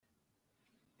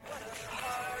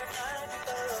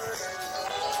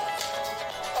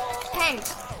Hey,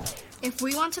 if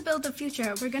we want to build the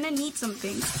future, we're gonna need some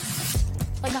things.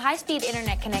 Like a high-speed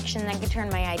internet connection that can turn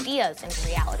my ideas into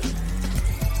reality.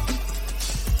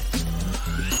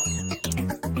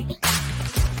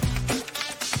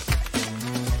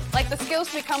 Like the skills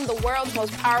to become the world's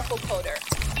most powerful coder.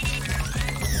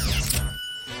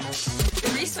 The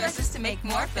resources to make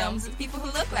more films with people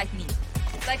who look like me.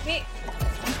 Like me.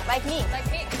 Like me.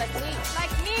 Like me. Like me.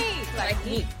 Like me. Like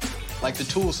me. Like the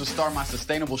tools to start my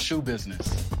sustainable shoe business.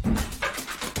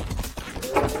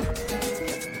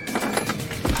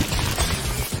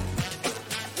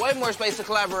 Way more space to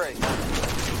collaborate.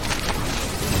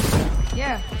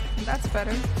 Yeah, that's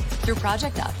better. Through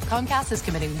Project Up, Comcast is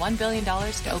committing $1 billion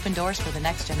to open doors for the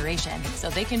next generation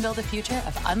so they can build a future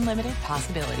of unlimited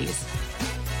possibilities.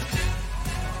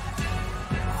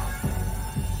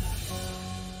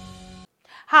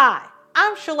 Hi,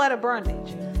 I'm Shaletta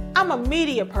Brundage. I'm a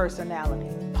media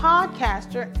personality,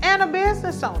 podcaster, and a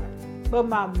business owner. But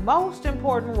my most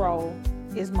important role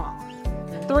is mom.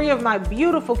 3 of my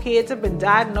beautiful kids have been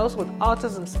diagnosed with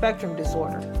autism spectrum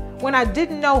disorder. When I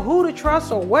didn't know who to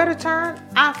trust or where to turn,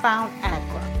 I found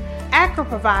ACRA. ACRA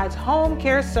provides home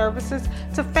care services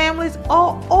to families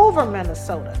all over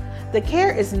Minnesota. The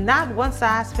care is not one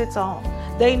size fits all.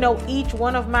 They know each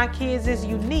one of my kids is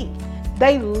unique.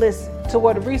 They listen to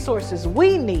what resources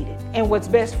we needed and what's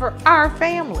best for our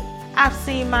family. I've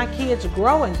seen my kids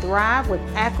grow and thrive with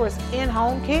ACRA's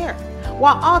in-home care.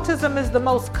 While autism is the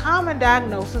most common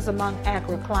diagnosis among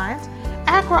ACRA clients,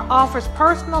 ACRA offers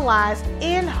personalized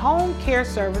in-home care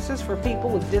services for people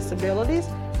with disabilities,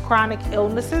 chronic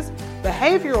illnesses,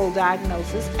 behavioral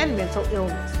diagnosis, and mental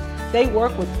illness. They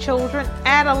work with children,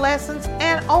 adolescents,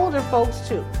 and older folks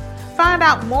too. Find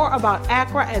out more about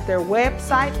ACRA at their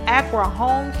website,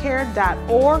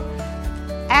 acrahomecare.org.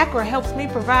 ACRA helps me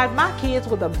provide my kids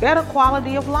with a better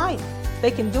quality of life.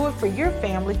 They can do it for your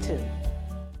family too.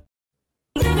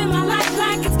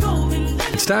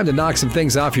 It's time to knock some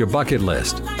things off your bucket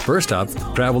list. First up,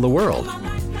 travel the world.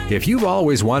 If you've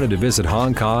always wanted to visit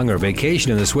Hong Kong or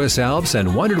vacation in the Swiss Alps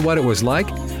and wondered what it was like,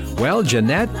 well,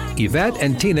 Jeanette, Yvette,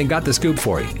 and Tina got the scoop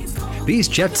for you. These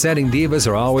Jet Setting Divas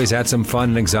are always at some fun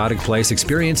and exotic place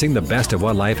experiencing the best of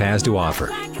what life has to offer.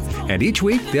 And each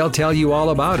week, they'll tell you all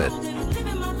about it.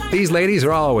 These ladies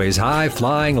are always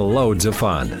high-flying loads of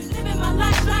fun.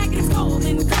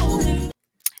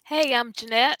 Hey, I'm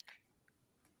Jeanette.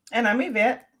 And I'm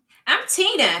Yvette. I'm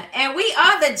Tina, and we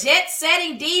are the Jet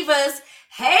Setting Divas.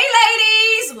 Hey,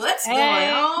 ladies, what's going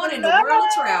on in the world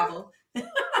of travel?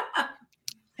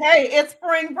 Hey, it's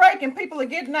spring break and people are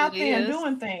getting out there and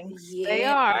doing things. Yeah, They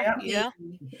are. Yeah.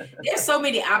 There's so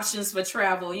many options for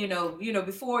travel.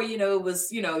 Before, it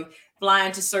was,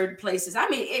 flying to certain places. I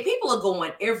mean, people are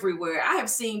going everywhere. I have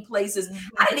seen places.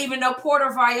 I didn't even know Puerto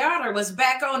Vallarta was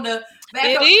back on the.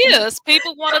 It is.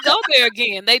 People want to go there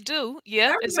again. They do.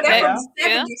 Yeah. It's back.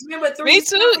 Yeah. Remember Me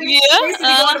too. Yeah.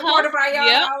 Go to Puerto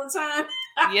Vallarta all the time.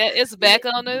 Yeah, it's back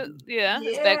on the. Yeah,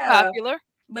 it's back popular.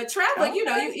 But travel,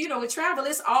 with travel,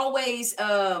 it's always,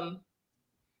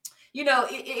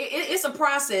 it's a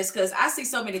process because I see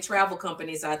so many travel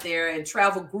companies out there and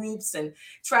travel groups and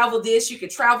travel this. You can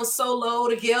travel solo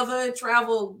together,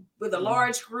 travel with a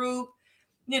large group,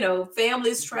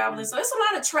 families traveling. So there's a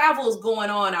lot of travels going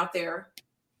on out there.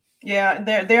 Yeah,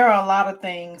 there are a lot of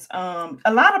things.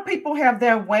 A lot of people have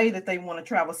their way that they want to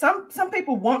travel. Some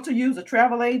people want to use a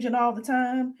travel agent all the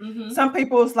time. Mm-hmm. Some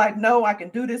people it's like, no, I can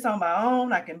do this on my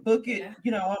own. I can book it,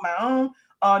 on my own.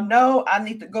 Or no, I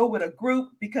need to go with a group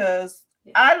because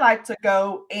I like to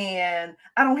go and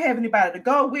I don't have anybody to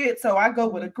go with. So I go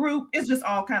with a group. It's just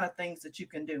all kind of things that you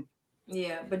can do.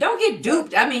 Yeah, but don't get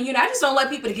duped. I mean, I just don't like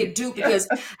people to get duped because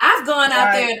I've gone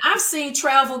out there and I've seen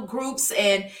travel groups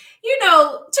and,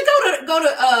 to go to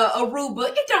Aruba,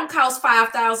 it don't cost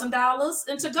 $5,000,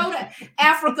 and to go to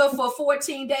Africa for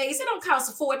 14 days, it don't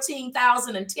cost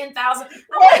 $14,000 and $10,000. I'm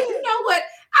like, you know what?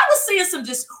 I was seeing some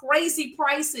just crazy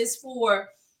prices for,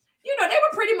 they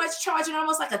were pretty much charging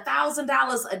almost like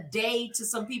 $1,000 a day to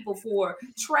some people for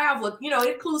travel.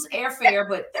 It includes airfare,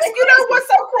 but and you know what's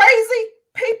so crazy?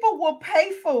 People will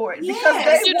pay for it because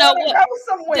they want to go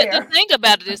somewhere. The thing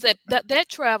about it is that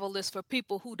travel is for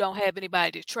people who don't have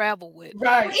anybody to travel with.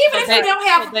 Right. Even if they don't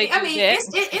have,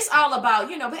 it's all about,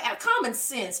 common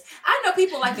sense. I know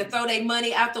people like to throw their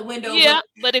money out the window. Yeah,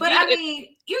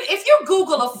 if you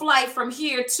Google a flight from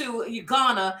here to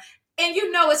Ghana and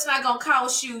it's not going to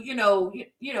cost you,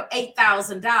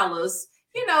 $8,000,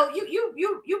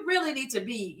 you really need to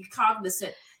be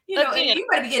cognizant. and again, you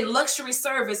better be getting luxury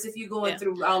service if you're going yeah.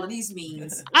 through all of these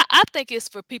means. I think it's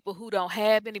for people who don't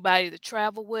have anybody to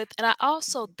travel with. And I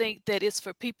also think that it's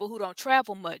for people who don't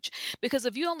travel much. Because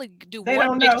if you only do They one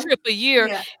don't big know. trip a year,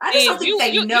 Yeah, I just then don't think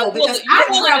they you're know because willing, I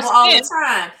you're willing to travel all the spend,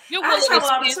 time. you're I willing to travel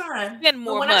all the time. spend But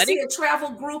more when I see money. a travel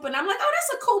group and I'm like, oh,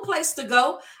 that's a cool place to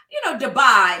go,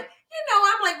 Dubai.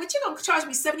 I'm like, but you're gonna charge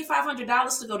me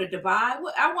 $7,500 to go to Dubai?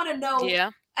 I want to know. Yeah.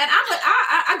 And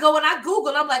I go and I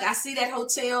Google. I'm like, I see that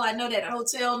hotel. I know that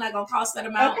hotel not gonna cost that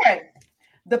amount. Okay.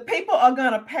 The people are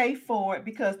going to pay for it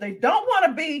because they don't want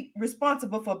to be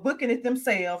responsible for booking it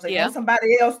themselves. They want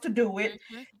somebody else to do it.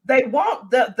 They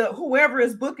want the whoever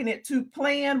is booking it to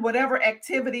plan whatever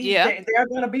activities they're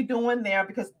going to be doing there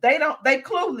because they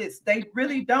clueless. They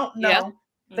really don't know.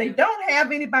 They don't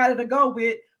have anybody to go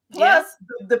with. Plus,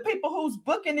 the people who's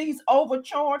booking these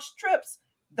overcharged trips,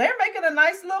 they're making a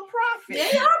nice little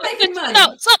profit. They are making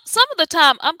money. Some of the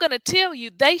time, I'm going to tell you,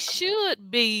 they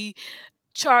should be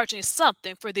charging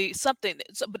something for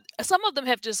but some of them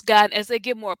have just gotten, as they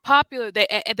get more popular, they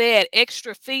add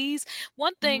extra fees.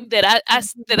 One thing that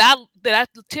I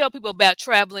tell people about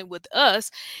traveling with us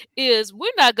is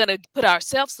we're not going to put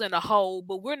ourselves in a hole,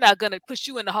 but we're not going to push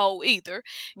you in the hole either.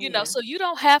 So you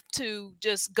don't have to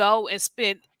just go and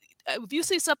spend. If you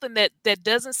see something that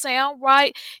doesn't sound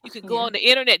right, you can go on the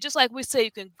internet. Just like we say,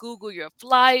 you can Google your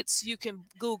flights. You can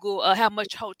Google how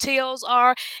much hotels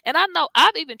are. And I know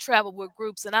I've even traveled with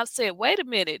groups, and I've said, wait a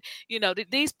minute,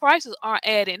 these prices aren't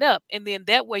adding up. And then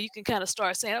that way you can kind of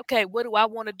start saying, okay, what do I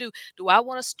want to do? Do I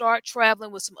want to start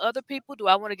traveling with some other people? Do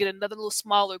I want to get another little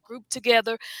smaller group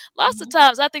together? Lots of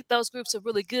times I think those groups are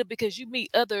really good because you meet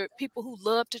other people who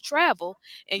love to travel,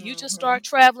 and you just start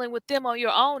traveling with them on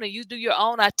your own, and you do your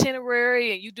own itinerary,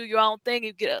 and you do your own thing.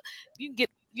 You can get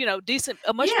decent,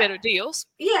 much better deals.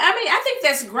 Yeah, I mean, I think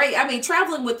that's great. I mean,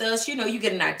 traveling with us, you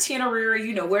get an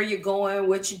itinerary, where you're going,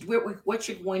 what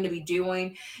you're going to be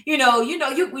doing. We're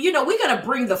gonna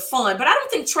bring the fun, but I don't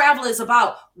think travel is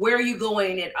about where you're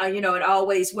going and and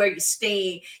always where you're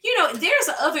staying. There's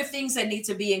other things that need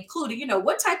to be included.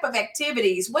 What type of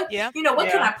activities? What can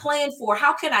I plan for?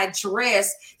 How can I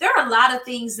dress? There are a lot of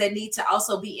things that need to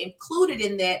also be included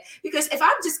in that, because if I'm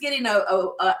just getting a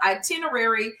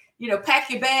itinerary, pack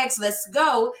your bags, let's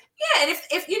go. Yeah, and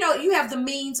if you have the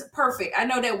means, perfect. I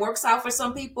know that works out for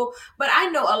some people, but I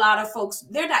know a lot of folks,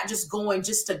 they're not just going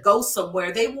just to go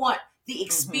somewhere. They want the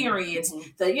experience,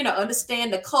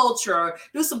 understand the culture, or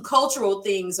do some cultural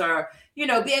things, or be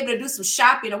able to do some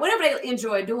shopping or whatever they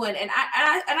enjoy doing. And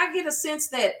I get a sense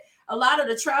that a lot of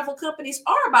the travel companies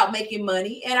are about making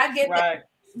money, and I get that.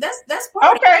 That's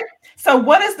part of it. So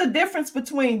what is the difference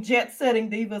between Jet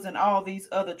Setting Divas and all these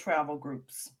other travel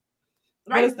groups?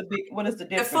 Right. What is the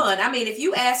difference? The fun. I mean, if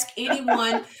you ask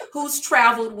anyone who's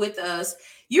traveled with us,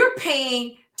 you're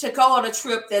paying to go on a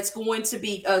trip that's going to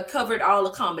be covered all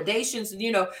accommodations, in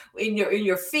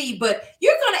your fee, but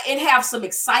you're gonna have some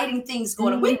exciting things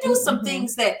going on. We do some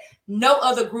things that no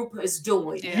other group is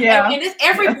doing. And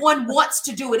everyone wants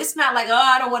to do it. It's not like, oh,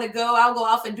 I don't want to go, I'll go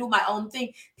off and do my own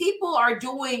thing. People are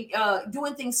doing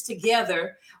things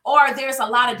together, or there's a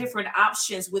lot of different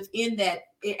options within that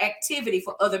activity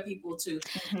for other people to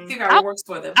figure out what works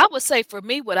for them. I would say for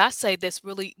me, what I say that's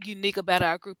really unique about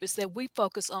our group is that we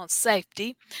focus on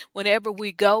safety. Whenever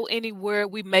we go anywhere,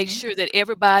 we make sure that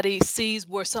everybody sees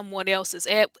where someone else is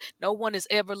at. No one is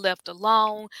ever left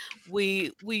alone.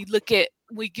 We look at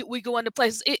we go into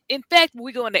places. In fact, when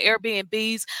we go into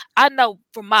Airbnbs, I know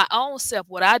for my own self,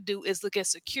 what I do is look at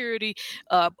security,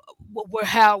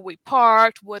 how we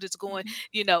parked, what is going,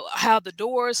 how the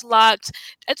door is locked.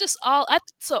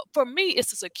 So for me,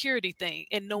 it's a security thing,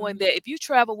 and knowing that if you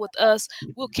travel with us,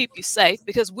 we'll keep you safe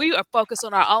because we are focused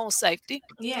on our own safety.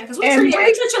 Yeah, because we treat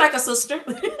you like a sister.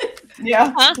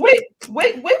 Yeah,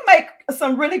 we make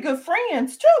some really good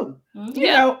friends too.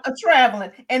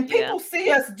 Traveling, and people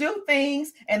see us do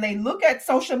things, and they look at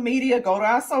social media, go to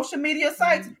our social media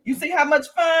sites. You see how much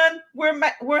fun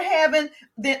we're having.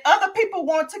 Then other people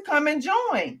want to come and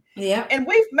join. Yeah, and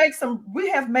we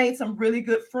have made some really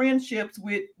good friendships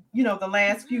with the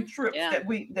last few trips that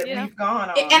we've gone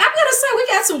on. And I'm gonna say we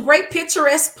got some great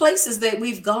picturesque places that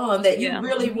we've gone that you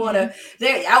really want to.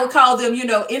 I would call them,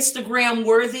 Instagram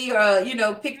worthy,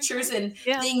 pictures and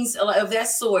things of that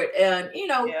sort. And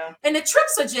and the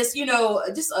trips are just,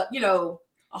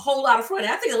 a whole lot of fun.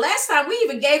 And I think the last time we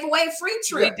even gave away a free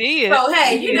trip. We did. So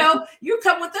hey, you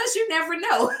come with us, you never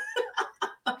know.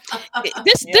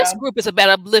 This group is about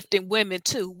uplifting women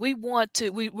too. We've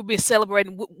been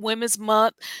celebrating Women's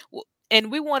Month, and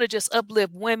we want to just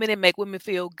uplift women and make women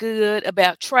feel good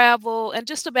about travel and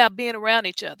just about being around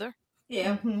each other.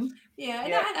 Yeah. Yeah,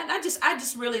 and I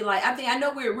just really like. I think I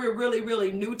know we're really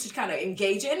really new to kind of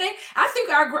engage, and I think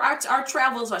our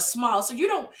travels are small, so you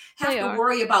don't have to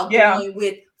worry about going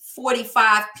with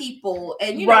 45 people,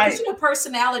 and because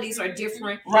personalities are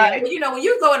different, right? But, when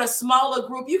you go in a smaller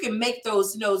group, you can make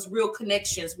those real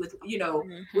connections with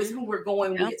with who we're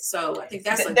going with. So I think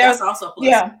that's also a plus.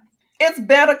 Yeah, it's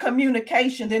better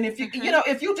communication than if you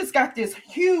if you just got this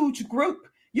huge group.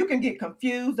 You can get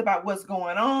confused about what's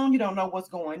going on. You don't know what's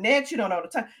going next. You don't know the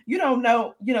time. You don't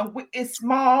know, it's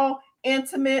small,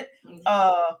 intimate,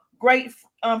 great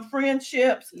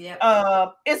friendships. Yeah.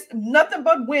 It's nothing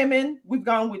but women. We've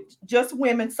gone with just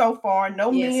women so far.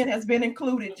 No men has been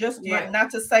included just yet. Not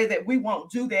to say that we won't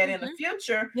do that in the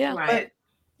future. Yeah. But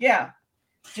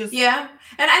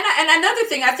and another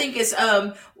thing I think is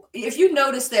if you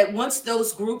notice that once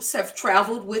those groups have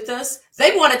traveled with us,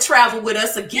 they want to travel with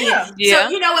us again. So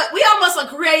you know what? We almost are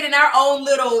creating our own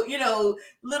little,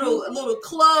 little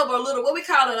club or what we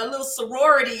call it, a little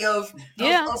sorority of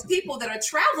people that are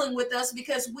traveling with us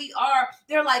because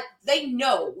they're like, they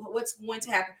know what's going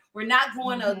to happen. We're not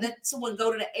going to let someone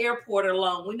go to the airport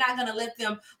alone. We're not going to let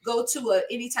them go to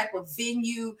any type of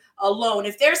venue alone.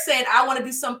 If they're saying, I want to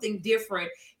do something different,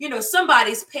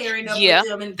 somebody's pairing up with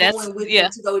them and going with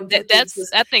them to go and do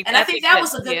things. I think that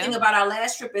was a good thing about our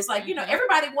last trip. It's like,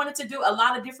 everybody wanted to do a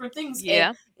lot of different things.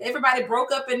 And everybody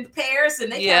broke up in pairs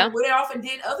and they kind of went off and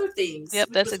did other things. Yep,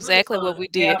 that's exactly what we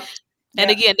did. And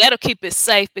again, that'll keep it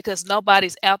safe because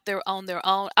nobody's out there on their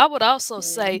own. I would also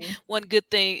say one good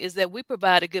thing is that we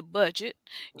provide a good budget.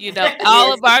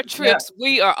 All of our trips,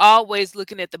 we are always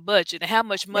looking at the budget and how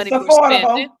much money we're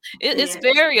spending. It's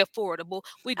very affordable.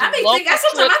 We do sometimes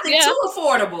I think too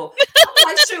affordable. I'm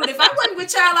like, shoot, if I wasn't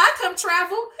with y'all, I'd come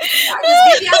travel. I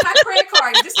just give y'all my credit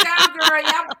card. Just y'all, girl,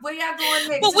 where y'all going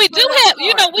next? But we do have,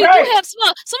 we do have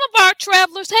some of our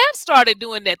travelers have started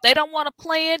doing that. They don't want to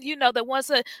plan. The ones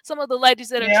that some of the ladies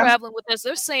that are traveling with us,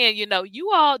 they're saying,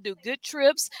 you all do good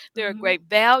trips. They're a great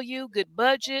value, good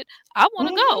budget. I want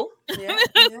to go.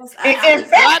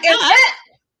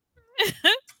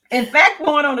 In fact,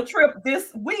 going on a trip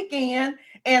this weekend,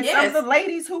 and some of the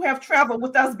ladies who have traveled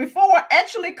with us before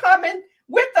actually coming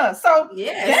with us. So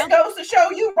that goes to show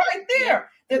you right there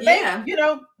that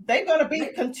they're going to be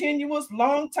continuous,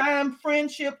 long-time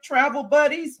friendship travel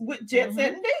buddies with Jet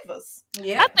Setting Divas.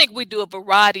 I think we do a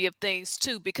variety of things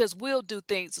too, because we'll do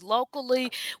things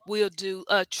locally. We'll do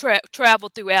travel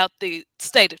throughout the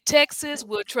state of Texas.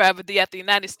 We'll travel throughout the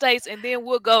United States, and then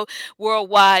we'll go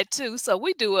worldwide too. So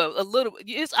we do a little.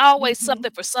 It's always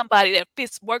something for somebody that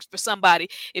works for somebody.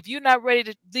 If you're not ready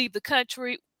to leave the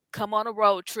country, come on a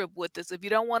road trip with us. If you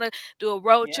don't want to do a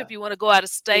road trip, you want to go out of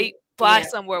state, fly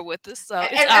somewhere with us. So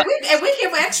and we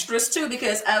give extras too,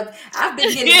 because I've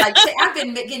been getting I've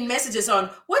been getting messages on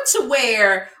what to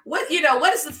wear, what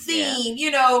is the theme,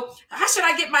 how should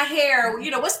I get my hair,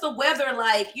 what's the weather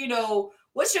like,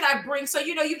 what should I bring? So,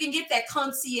 you can get that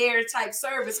concierge type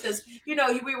service because, we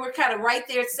were kind of right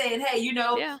there saying, hey,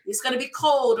 it's going to be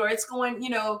cold, or it's going,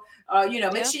 make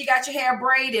sure you got your hair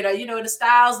braided, or, the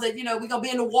styles that, we're going to be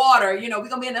in the water, we're going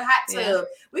to be in the hot tub.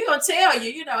 We're going to tell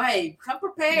you, hey, come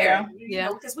prepared,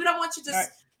 because we don't want you to,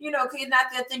 you're not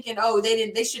there thinking, oh,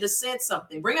 they should have said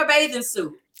something. Bring a bathing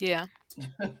suit. Yeah.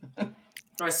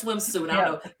 Or a swimsuit. I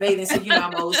don't know. Bathing suit,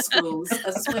 I'm old school.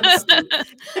 A swimsuit.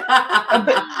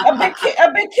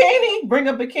 a bikini. Bring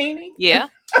a bikini. Yeah.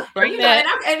 Bring that.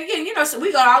 And again, so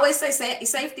we gotta always say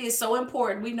safety is so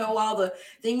important. We know all the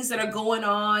things that are going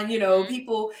on.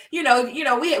 People.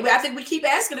 I think we keep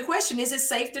asking the question: is it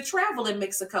safe to travel in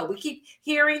Mexico? We keep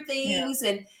hearing things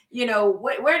and. I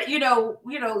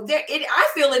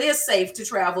feel it is safe to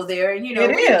travel there, and it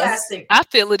is. I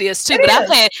feel it is too. But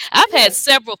I've had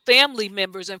several family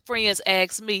members and friends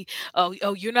ask me, "Oh,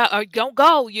 you're not, or don't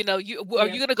go. Are you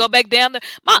gonna go back down there?"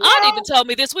 My aunt even told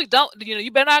me this week, "Don't,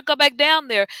 you better not go back down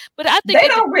there." But I think they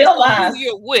don't realize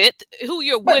who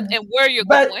you're with, and where you're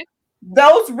going.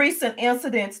 Those recent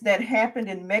incidents that happened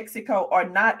in Mexico are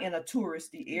not in a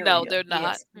touristy area. No, they're not.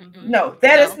 Yes. No,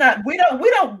 that is not. We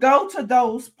don't go to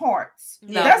those parts.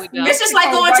 No, we don't. It's just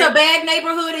like going to a bad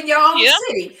neighborhood in your own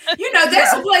city. There's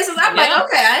some places I'm like,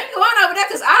 okay, I ain't going over there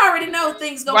because I already know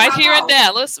things go right here in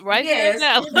Dallas. Here in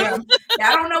Dallas.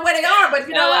 I don't know where they are, but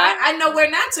I know where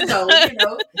not to go.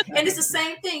 And it's the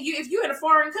same thing. If you're in a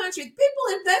foreign country, people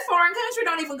in that foreign country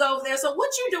don't even go over there. So what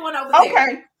you doing over there?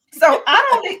 Okay. So I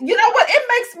don't, it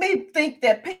makes me think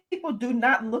that people do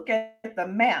not look at the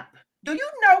map Do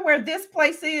you know where this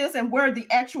place is and where the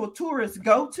actual tourists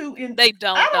go to? They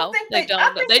don't know. They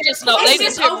don't know. They just know. They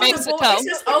just hear Mexico. It's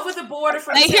just over the border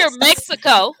from They Texas. hear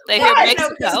Mexico. They hear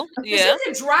Mexico. Yeah. You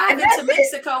can drive into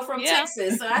Mexico from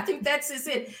Texas. So I think that's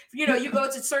it. You know, you go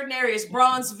to certain areas,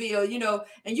 Bronzeville, you know,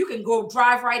 and you can go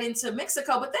drive right into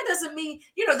Mexico. But that doesn't mean,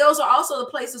 you know, those are also the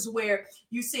places where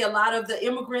you see a lot of the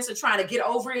immigrants are trying to get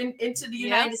over into the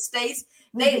United States.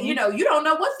 They, you know, you don't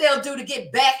know what they'll do to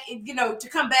get back, you know, to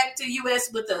come back to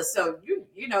U.S. with us. So,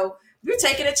 you know, you're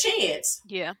taking a chance.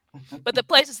 Yeah. But the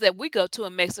places that we go to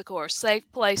in Mexico are safe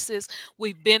places.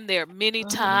 We've been there many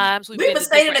times. We've been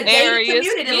stayed in a gated areas.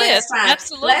 community last time.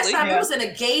 Absolutely. Last time it was in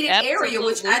a gated area,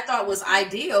 which I thought was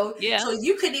ideal. Yeah. So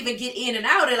you couldn't even get in and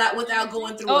out of that without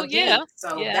going through a gate. So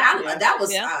that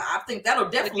was, I think that'll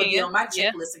definitely be on my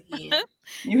checklist again.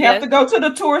 You have to go to the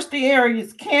touristy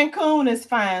areas. Cancun is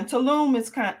fine. Tulum is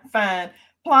fine.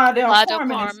 Playa del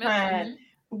Carmen is fine.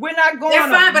 We're not going. They're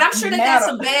fine, but I'm sure they got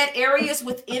some bad areas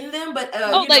within them. But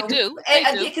they do.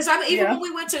 Because even when we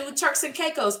went to Turks and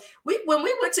Caicos, when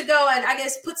we went to go and I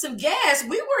guess put some gas,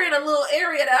 we were in a little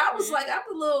area that I was like,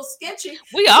 I'm a little sketchy.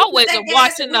 We always are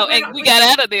watching though, and we got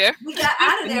out of there. We got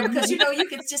out of there because you know you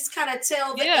could just kind of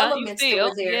tell the elements that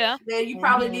were there. Yeah. That you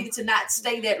probably needed to not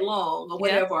stay that long or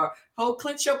whatever.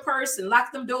 Clench your purse and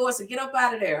lock them doors and get up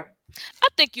out of there. I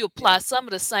think you apply some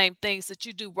of the same things that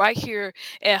you do right here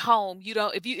at home. You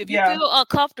don't, if you feel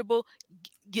uncomfortable,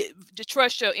 to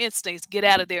trust your instincts, get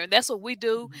out of there, and that's what we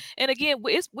do. And again,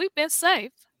 we've been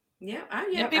safe. Yeah,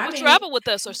 and people travel with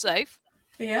us are safe.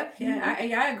 Yeah,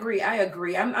 I agree.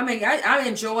 I'm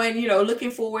enjoying, you know,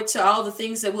 looking forward to all the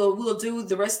things that we'll do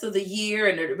the rest of the year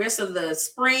and the rest of the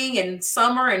spring and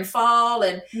summer and fall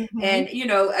and you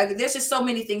know, there's just so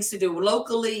many things to do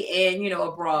locally and, you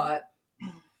know, abroad.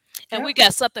 And we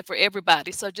got something for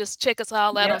everybody. So just check us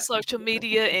all out on social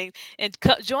media and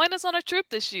join us on a trip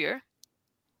this year.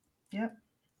 Yep.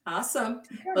 Awesome.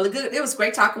 Well, it was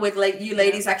great talking with you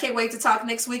ladies. I can't wait to talk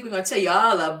next week. We're going to tell you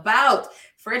all about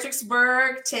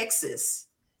Fredericksburg, Texas.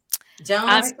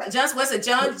 Johnson.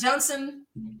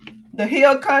 The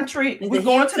Hill Country. We're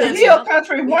going to the Hill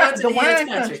Country. The wine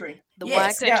country. The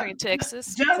wine country in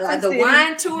Texas. The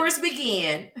wine tours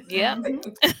begin. Yeah.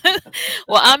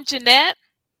 Well, I'm Jeanette.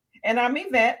 And I'm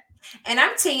Yvette. And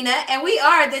I'm Tina. And we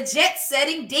are the Jet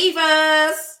Setting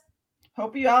Divas.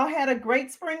 Hope you all had a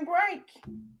great spring break.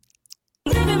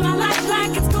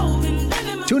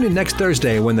 Tune in next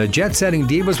Thursday when the Jet Setting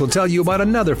Divas will tell you about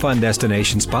another fun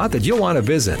destination spot that you'll want to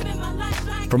visit.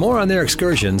 For more on their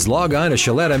excursions, log on to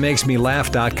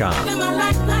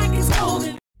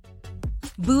ShalettaMakesMeLaugh.com.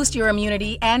 Boost your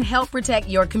immunity and help protect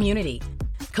your community.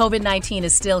 COVID-19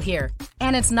 is still here,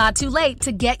 and it's not too late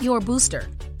to get your booster.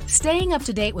 Staying up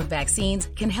to date with vaccines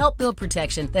can help build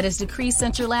protection that has decreased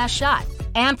since your last shot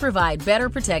and provide better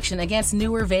protection against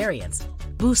newer variants.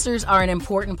 Boosters are an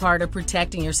important part of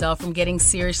protecting yourself from getting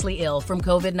seriously ill from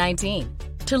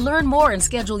COVID-19. To learn more and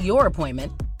schedule your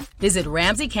appointment, visit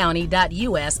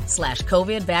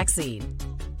ramseycounty.us/COVID vaccine.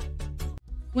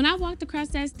 When I walked across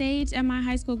that stage at my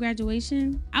high school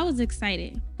graduation, I was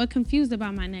excited, but confused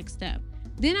about my next step.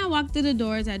 Then I walked through the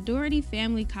doors at Doherty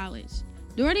Family College.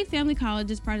 Doherty Family College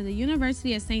is part of the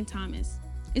University of St. Thomas.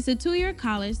 It's a 2-year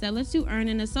college that lets you earn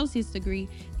an associate's degree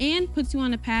and puts you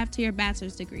on a path to your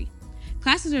bachelor's degree.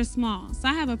 Classes are small, so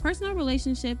I have a personal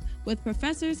relationship with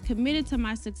professors committed to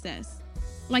my success.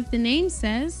 Like the name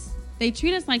says, they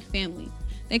treat us like family.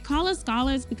 They call us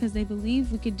scholars because they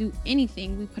believe we could do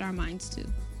anything we put our minds to.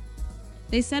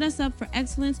 They set us up for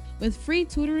excellence with free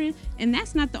tutoring, and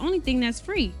that's not the only thing that's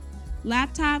free.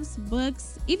 Laptops,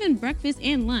 books, even breakfast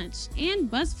and lunch, and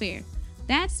bus fare.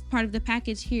 That's part of the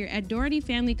package here at Doherty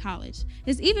Family College.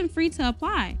 It's even free to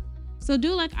apply. So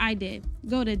do like I did.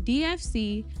 Go to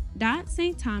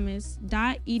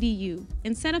dfc.stthomas.edu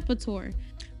and set up a tour.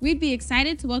 We'd be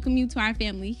excited to welcome you to our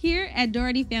family here at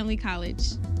Doherty Family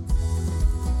College.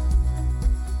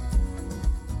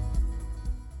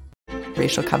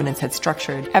 Racial covenants had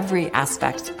structured every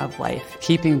aspect of life.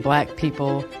 Keeping Black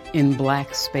people in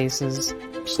Black spaces.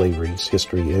 Slavery's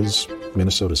history is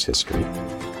Minnesota's history.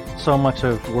 So much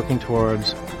of working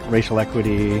towards racial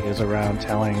equity is around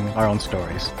telling our own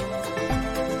stories.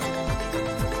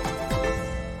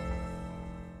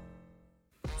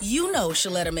 You know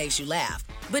Shaletta makes you laugh,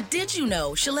 but did you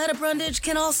know Shaletta Brundage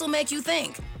can also make you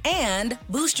think and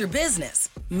boost your business?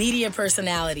 Media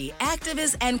personality,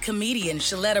 activist, and comedian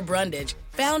Shaletta Brundage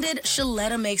founded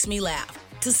Shaletta Makes Me Laugh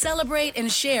to celebrate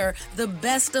and share the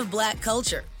best of Black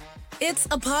culture. It's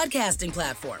a podcasting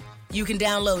platform. You can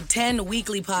download 10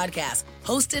 weekly podcasts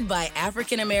hosted by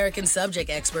African American subject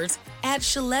experts at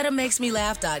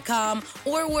ShalettaMakesMeLaugh.com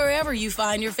or wherever you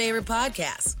find your favorite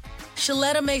podcasts.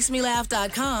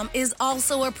 ShalettaMakesMeLaugh.com is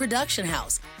also a production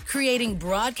house, creating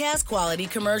broadcast quality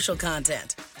commercial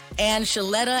content. And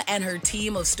Shaletta and her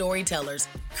team of storytellers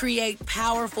create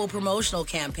powerful promotional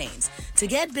campaigns to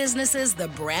get businesses the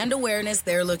brand awareness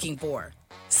they're looking for.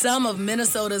 Some of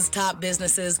Minnesota's top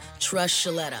businesses trust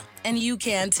Shaletta, and you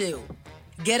can too.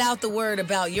 Get out the word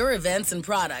about your events and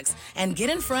products and get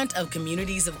in front of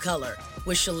communities of color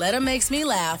with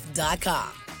ShalettaMakesMeLaugh.com.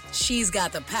 She's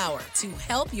got the power to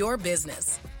help your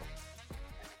business.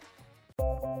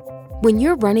 When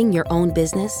you're running your own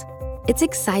business, it's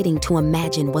exciting to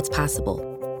imagine what's possible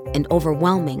and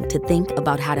overwhelming to think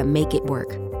about how to make it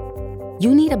work.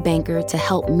 You need a banker to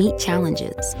help meet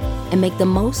challenges and make the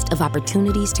most of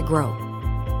opportunities to grow.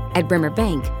 At Bremer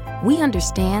Bank, we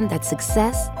understand that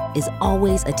success is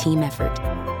always a team effort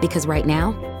because right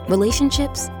now,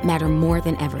 relationships matter more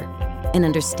than ever, and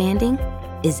understanding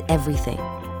is everything.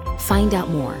 Find out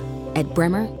more at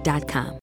bremer.com.